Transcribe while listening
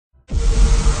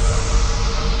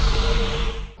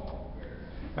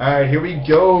Alright, here we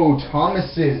go.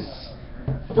 Thomas's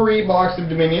free box of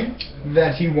Dominion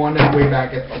that he won way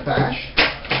back at the bash.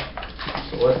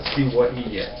 So let's see what he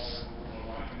gets.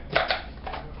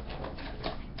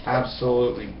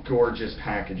 Absolutely gorgeous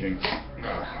packaging.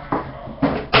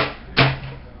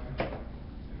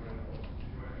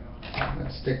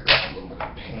 That sticker is a little bit of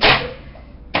a pain.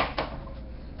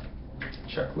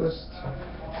 Checklist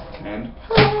and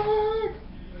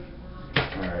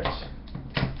alright.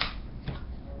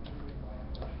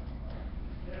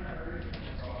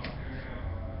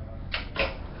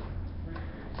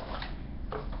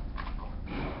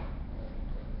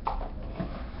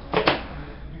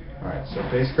 Alright, so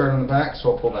base card on the back,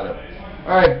 so I'll pull that out.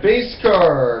 Alright, base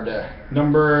card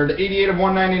numbered 88 of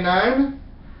 199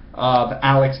 of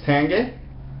Alex Tanguay.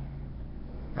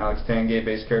 Alex Tanguay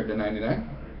base card to 99.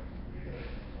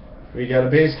 We got a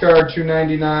base card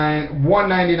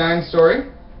 199, sorry,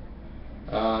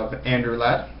 of Andrew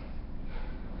Ladd.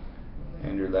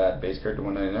 Andrew Ladd base card to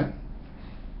 199.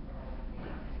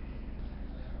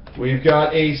 We've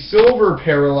got a silver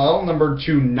parallel number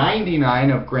 299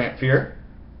 of Grant Fuhr.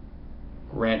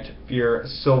 Grant Fuhr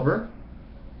silver.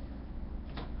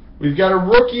 We've got a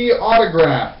rookie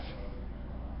autograph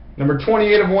number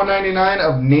 28 of 199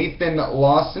 of Nathan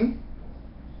Lawson.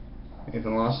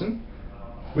 Nathan Lawson.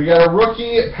 We got a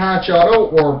rookie patch auto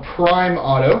or prime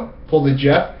auto. Pull the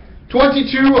Jeff.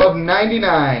 22 of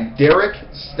 99. Derek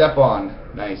Stepan.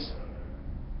 Nice.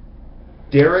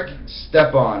 Derek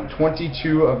Stepan.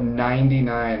 22 of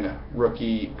 99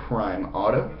 rookie prime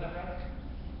auto.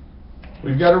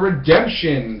 We've got a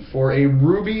redemption for a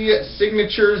Ruby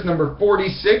Signatures number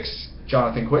 46.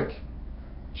 Jonathan Quick.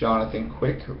 Jonathan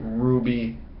Quick.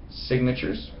 Ruby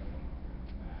Signatures.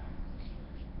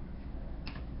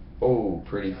 Oh,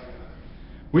 pretty.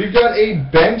 We've got a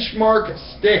benchmark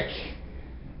stick,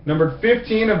 numbered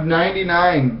 15 of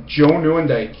 99, Joe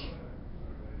Nieuwendyk.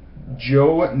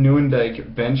 Joe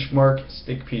Nieuwendyk benchmark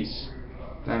stick piece.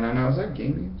 Now, is that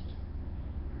game used?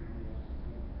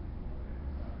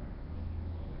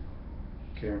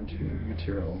 Guaranteed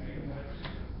material.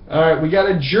 Alright, we got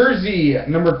a jersey,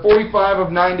 number 45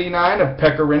 of 99 of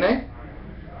Pekka Rinne.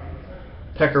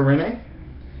 Pekka Rinne.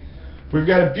 We've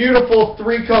got a beautiful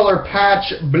three-color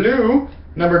patch blue,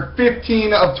 numbered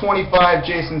 15 of 25,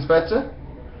 Jason Spezza.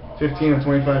 15 of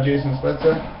 25, Jason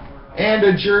Spezza. And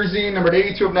a jersey, numbered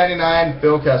 82 of 99,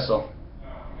 Phil Kessel.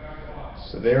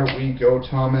 So there we go,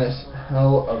 Thomas.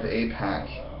 Hell of a pack.